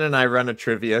my husband and I run a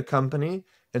trivia company.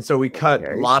 And so we cut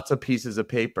lots of pieces of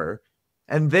paper.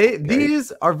 And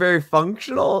these are very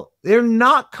functional. They're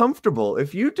not comfortable.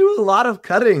 If you do a lot of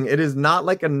cutting, it is not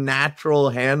like a natural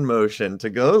hand motion to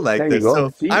go like this.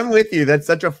 So I'm with you. That's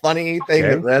such a funny thing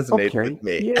that resonates with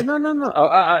me. Yeah,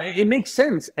 no. It makes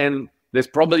sense. And there's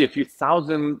probably a few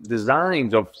thousand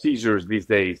designs of scissors these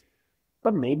days.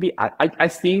 But maybe I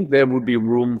think there would be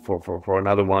room for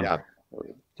another one. Yeah.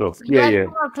 So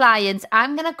more clients.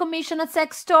 I'm gonna commission a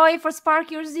sex toy for Spark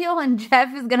Your Zeal, and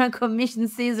Jeff is gonna commission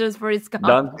scissors for his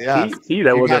company. Done. Yeah. See,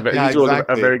 that was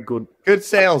a very good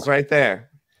sales right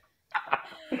there.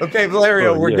 Okay,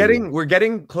 Valerio, we're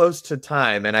getting close to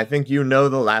time, and I think you know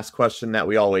the last question that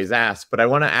we always ask, but I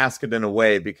want to ask it in a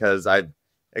way because I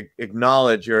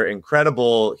acknowledge your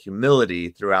incredible humility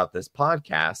throughout this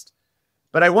podcast.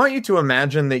 But I want you to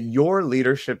imagine that your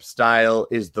leadership style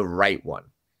is the right one.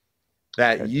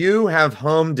 That you have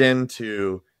homed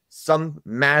into some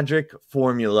magic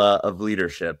formula of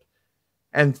leadership.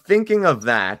 And thinking of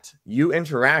that, you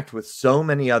interact with so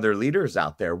many other leaders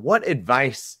out there. What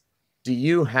advice do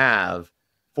you have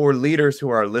for leaders who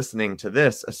are listening to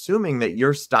this, assuming that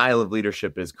your style of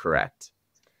leadership is correct?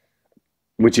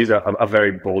 Which is a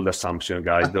very bold assumption,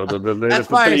 guys. That's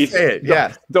why I say it,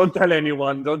 yeah. Don't tell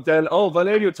anyone. Don't tell,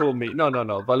 Valerio told me.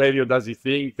 No. Valerio does his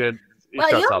thing. Well,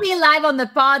 you'll be live on the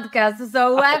podcast,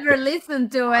 so whoever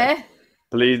listened to it.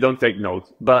 Please don't take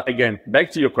notes. But again,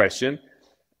 back to your question.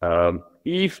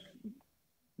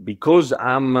 Because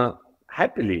I'm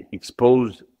happily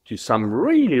exposed to some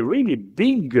really, really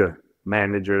big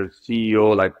managers,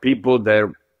 CEO, like people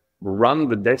that run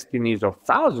the destinies of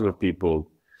thousands of people.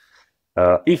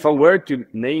 If I were to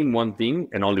name one thing,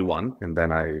 and only one, and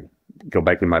then I go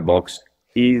back in my box,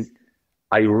 is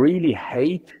I really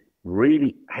hate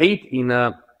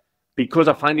because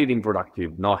I find it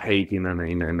unproductive, not hate in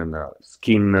a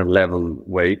skin level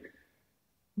way.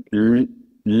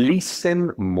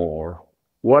 Listen more.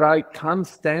 What I can't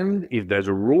stand is there's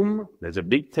a room, there's a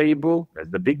big table, there's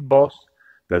the big boss,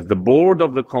 there's the board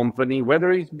of the company,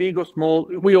 whether it's big or small.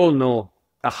 We all know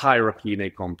a hierarchy in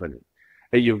a company.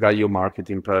 And you've got your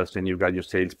marketing person, you've got your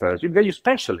sales person, you've got your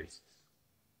specialists.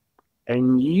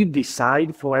 And you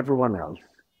decide for everyone else.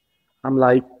 I'm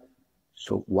like,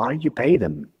 so why you pay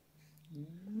them?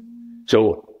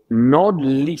 So not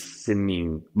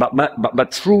listening,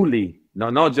 but truly,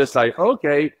 not just like,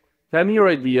 okay, tell me your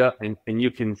idea, and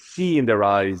you can see in their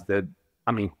eyes that,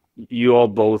 I mean, you are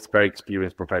both very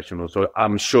experienced professionals, so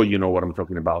I'm sure you know what I'm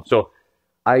talking about. So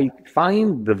I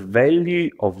find the value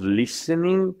of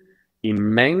listening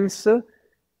immense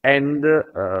and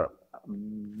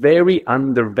very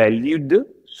undervalued.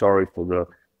 Sorry for the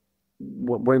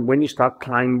when you start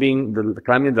climbing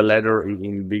the ladder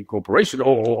in big corporations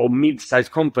or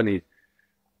mid-sized companies.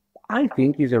 I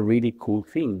think is a really cool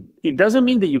thing. It doesn't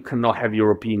mean that you cannot have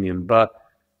your opinion, but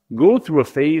go through a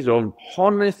phase of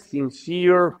honest,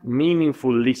 sincere,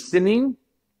 meaningful listening,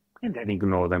 and then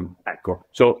ignore them. Ecco.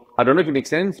 So I don't know if it makes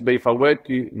sense, but if I were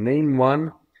to name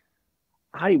one,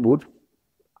 I would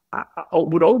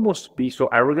almost be so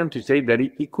arrogant to say that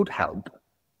it could help.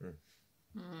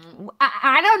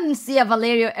 I don't see a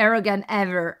Valerio arrogant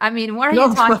ever. I mean, what are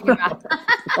you talking about?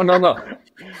 Oh, no.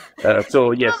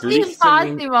 So yes,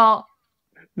 listening. Impossible.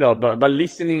 No, but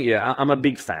listening, yeah, I'm a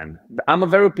big fan. I'm a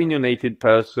very opinionated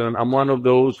person. I'm one of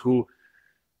those who,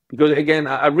 because again,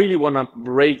 I really want to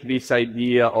break this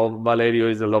idea of Valerio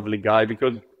is a lovely guy,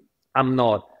 because I'm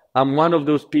not. I'm one of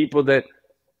those people that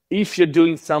if you're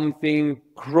doing something,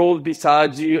 crawl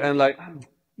beside you and like,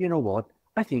 you know what?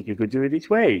 I think you could do it this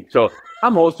way. So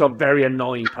I'm also a very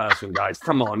annoying person, guys.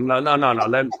 Come on. No.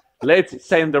 Let's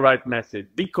send the right message,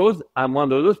 because I'm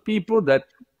one of those people that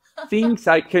thinks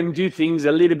I can do things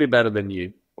a little bit better than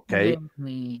you. Okay.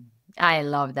 I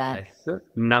love that.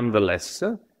 Nonetheless,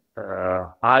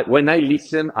 when I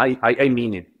listen, I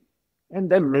mean it. And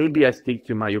then maybe I stick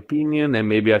to my opinion, and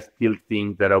maybe I still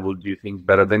think that I will do things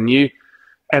better than you.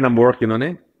 And I'm working on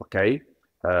it. Okay.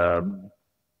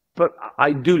 But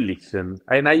I do listen,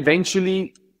 and I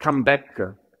eventually come back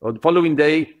the following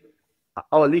day.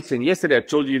 Oh, listen, yesterday I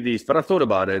told you this, but I thought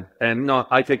about it, and no,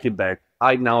 I take it back.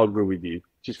 I now agree with you,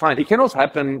 which is fine. It can also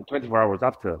happen 24 hours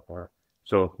after.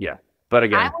 So, yeah. But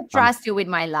again, I will trust you with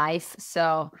my life.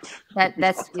 So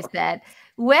that's that.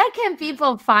 Where can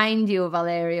people find you,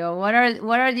 Valerio? What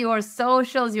are your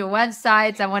socials, your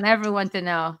websites? I want everyone to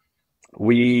know.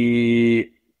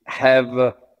 We have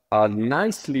a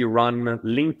nicely run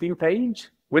LinkedIn page.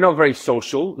 We're not very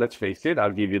social, let's face it,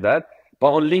 I'll give you that.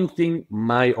 But on LinkedIn,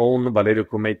 my own Valerio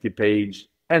Cometti page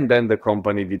and then the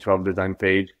company V12 Design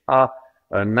page are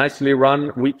nicely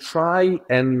run. We try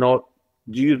and not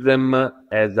do them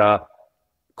as a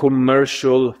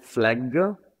commercial flag.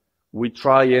 We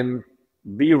try and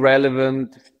be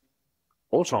relevant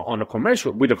also on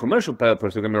with a commercial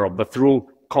purpose, but through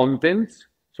content.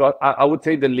 So I would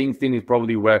say the LinkedIn is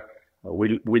probably where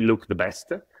we look the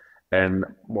best. And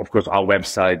of course, our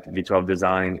website, V12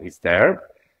 Design, is there.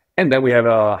 And then we have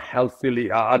a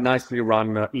nicely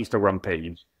run Instagram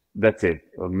page. That's it.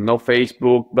 No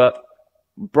Facebook, but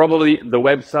probably the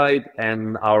website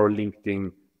and our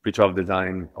LinkedIn, V12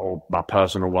 Design, or my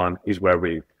personal one, is where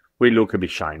we look a bit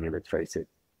shiny, let's face it.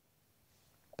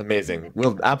 Amazing.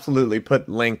 We'll absolutely put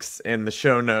links in the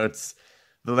show notes.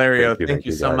 Valerio, thank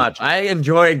you so much. I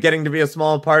enjoyed getting to be a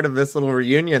small part of this little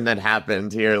reunion that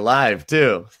happened here live,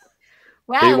 too.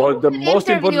 Well, it was the most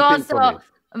important thing for me.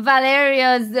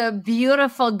 Valerio's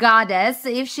beautiful goddess.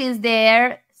 If she's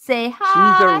there, say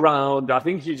hi. She's around. I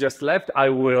think she just left. I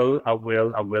will.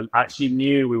 She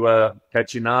knew we were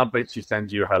catching up, but she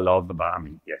sent you her love. But I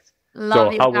mean, yes.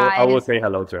 Love so I will say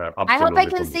hello to her. Absolutely. I hope I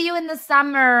can see you in the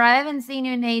summer. I haven't seen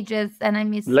you in ages, and I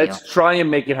miss you. Let's try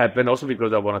and make it happen. Also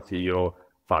because I want to see you,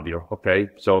 Fabio. Okay,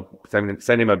 so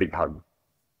send him a big hug.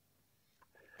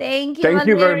 Thank you. Thank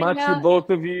you very much to both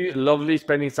of you. Lovely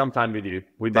spending some time with you.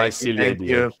 With my silly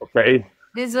idea. Okay.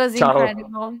 This was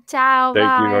incredible. Ciao.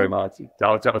 Thank you very much.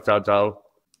 Ciao.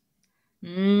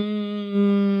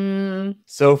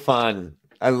 So fun.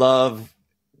 I love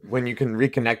when you can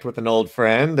reconnect with an old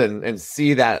friend and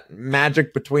see that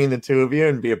magic between the two of you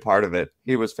and be a part of it.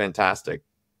 He was fantastic.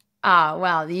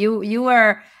 Well, you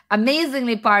were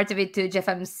amazingly part of it too, Jeff.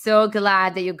 I'm so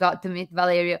glad that you got to meet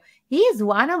Valerio. He is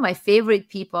one of my favorite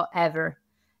people ever.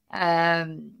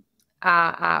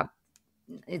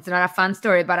 It's not a fun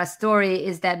story, but a story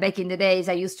is that back in the days,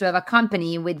 I used to have a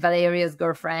company with Valerio's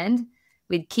girlfriend,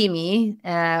 with Kimi,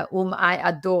 whom I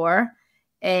adore.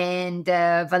 And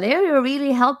Valerio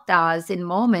really helped us in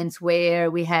moments where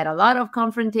we had a lot of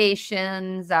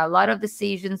confrontations, a lot of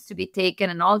decisions to be taken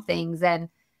and all things. And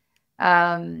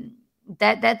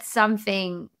that's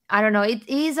something, I don't know, it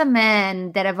is a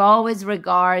man that I've always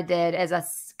regarded as a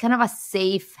kind of a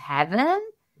safe haven.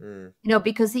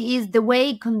 Because he is the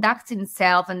way he conducts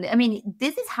himself. And I mean,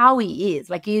 this is how he is.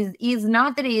 Like, he's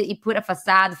not that he put a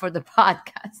facade for the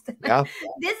podcast. Yeah.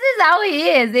 This is how he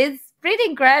is. It's pretty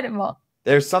incredible.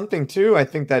 There's something too, I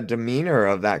think, that demeanor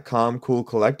of that calm, cool,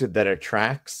 collected that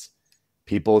attracts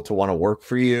people to want to work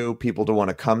for you, people to want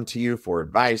to come to you for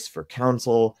advice, for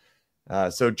counsel.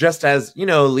 So just as,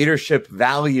 leadership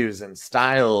values and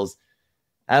styles,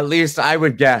 at least I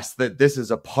would guess that this is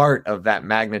a part of that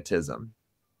magnetism.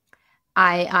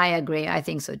 I agree. I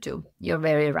think so too. You're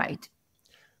very right.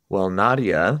 Well,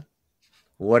 Nadia,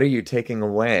 what are you taking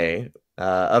away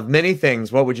of many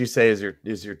things? What would you say is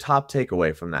your top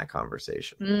takeaway from that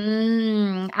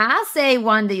conversation? I'll say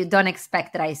one that you don't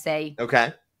expect that I say.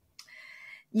 Okay.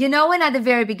 When at the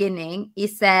very beginning, he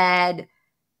said,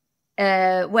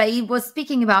 he was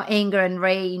speaking about anger and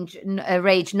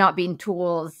rage not being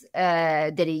tools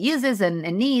that he uses and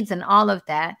needs and all of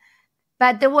that.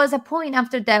 But there was a point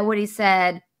after that where he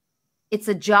said, it's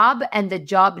a job and the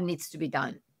job needs to be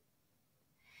done.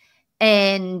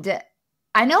 And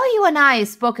I know you and I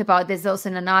spoke about this also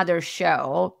in another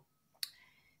show,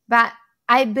 but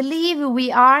I believe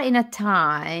we are in a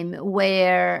time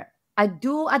where I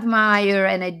do admire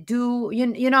and I do,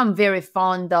 I'm very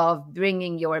fond of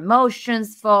bringing your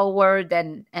emotions forward.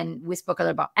 And we spoke a lot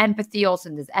about empathy also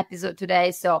in this episode today.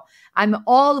 So I'm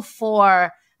all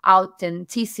for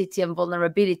authenticity and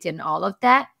vulnerability and all of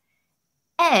that.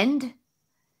 And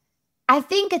I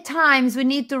think at times we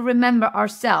need to remember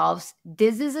ourselves,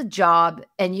 this is a job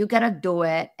and you got to do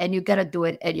it, and you got to do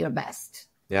it at your best.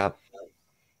 Yeah.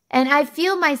 And I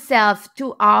feel myself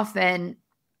too often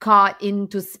caught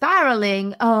into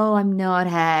spiraling, I'm not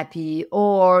happy,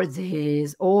 or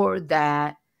this or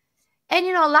that. And,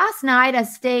 last night I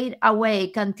stayed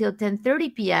awake until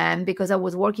 10:30 p.m. because I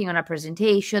was working on a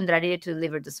presentation that I needed to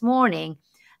deliver this morning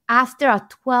after a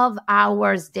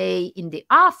 12-hour day in the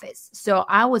office. So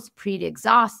I was pretty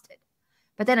exhausted.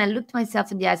 But then I looked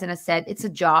myself in the eyes and I said, it's a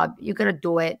job. You got to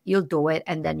do it. You'll do it.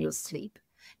 And then you'll sleep.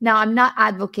 Now, I'm not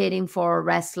advocating for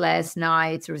restless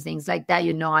nights or things like that.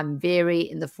 I'm very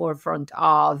in the forefront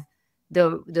of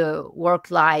the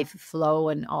work-life flow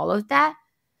and all of that.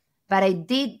 But I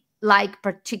did like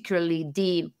particularly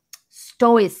the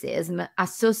stoicism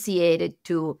associated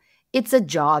to it's a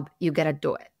job, you got to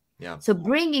do it. Yeah. So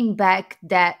bringing back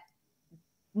that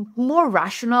more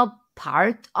rational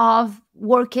part of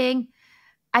working,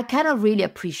 I kind of really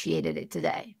appreciated it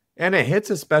today. And it hits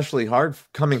especially hard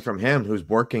coming from him, who's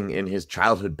working in his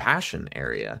childhood passion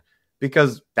area,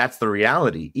 because that's the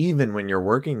reality. Even when you're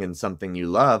working in something you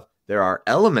love, there are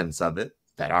elements of it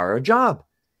that are a job.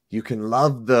 You can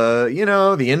love the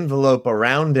envelope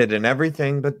around it and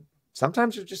everything, but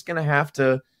sometimes you're just going to have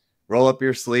to roll up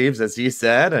your sleeves, as he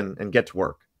said, and get to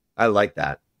work. I like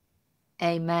that.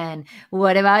 Amen.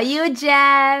 What about you,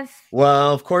 Jeff?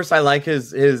 Well, of course, I like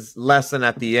his lesson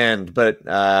at the end, but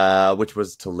which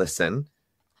was to listen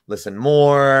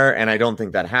more. And I don't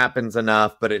think that happens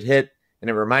enough, but it hit and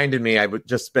it reminded me. I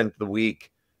just spent the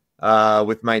week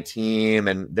with my team,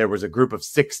 and there was a group of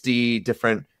 60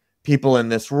 different people in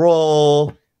this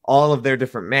role, all of their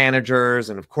different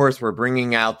managers. And of course, we're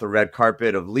bringing out the red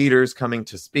carpet of leaders coming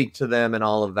to speak to them and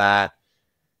all of that.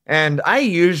 And I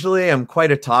usually am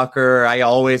quite a talker. I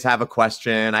always have a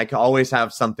question. I can always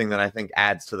have something that I think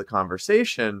adds to the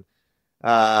conversation.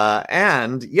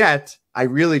 And yet I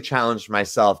really challenged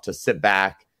myself to sit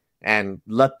back and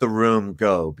let the room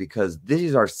go, because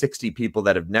these are 60 people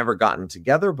that have never gotten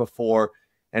together before.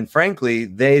 And frankly,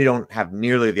 they don't have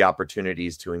nearly the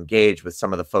opportunities to engage with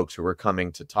some of the folks who are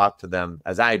coming to talk to them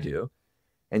as I do.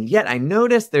 And yet I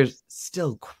noticed there's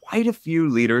still quite a few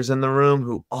leaders in the room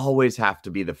who always have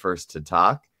to be the first to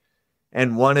talk.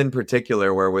 And one in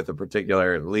particular, where with a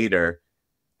particular leader,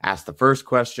 asked the first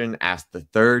question, asked the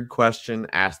third question,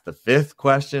 asked the fifth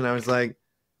question. I was like,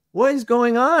 what is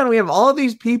going on? We have all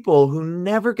these people who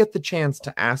never get the chance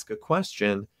to ask a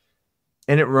question.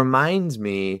 And it reminds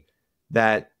me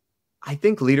that I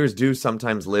think leaders do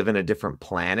sometimes live in a different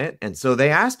planet. And so they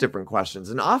ask different questions.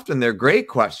 And often they're great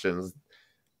questions.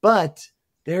 But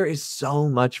there is so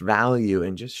much value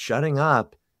in just shutting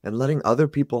up and letting other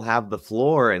people have the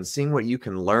floor and seeing what you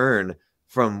can learn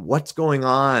from what's going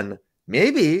on,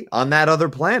 maybe on that other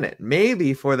planet,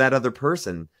 maybe for that other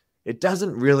person. It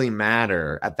doesn't really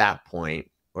matter at that point,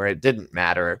 or it didn't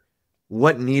matter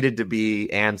what needed to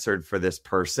be answered for this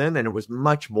person. And it was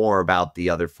much more about the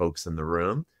other folks in the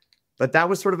room. But that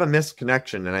was sort of a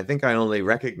misconnection. And I think I only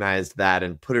recognized that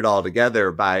and put it all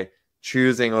together by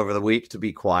choosing over the week to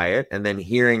be quiet and then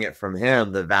hearing it from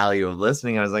him, the value of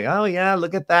listening. I was like, oh yeah,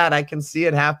 look at that. I can see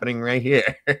it happening right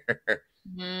here.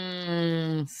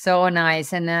 So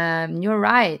nice. And you're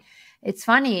right. It's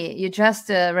funny. You just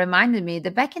reminded me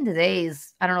that back in the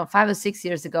days, I don't know, 5 or 6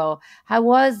 years ago, I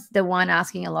was the one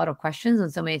asking a lot of questions on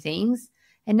so many things.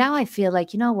 And now I feel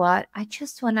like, you know what? I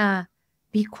just want to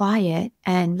be quiet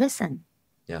and listen.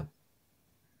 Yeah.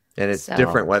 And it's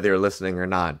different whether you're listening or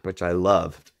not, which I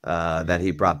loved that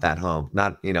he brought that home.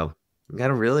 Not, you got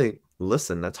to really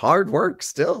listen. That's hard work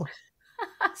still.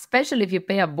 Especially if you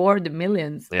pay a board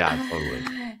millions. Yeah, totally.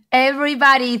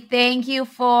 Everybody, thank you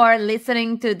for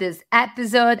listening to this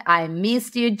episode. I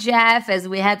missed you, Jeff, as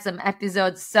we had some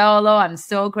episodes solo. I'm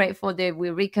so grateful that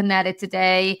we reconnected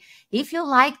today. If you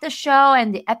like the show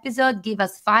and the episode, give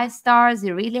us 5 stars.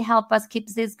 It really helps us keep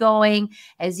this going.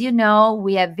 As you know,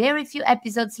 we have very few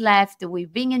episodes left.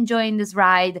 We've been enjoying this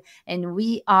ride, and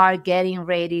we are getting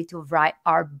ready to write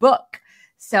our book.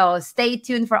 So stay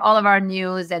tuned for all of our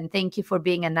news, and thank you for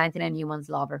being a 99 Humans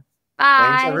lover.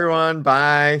 Bye. Thanks, everyone.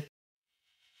 Bye.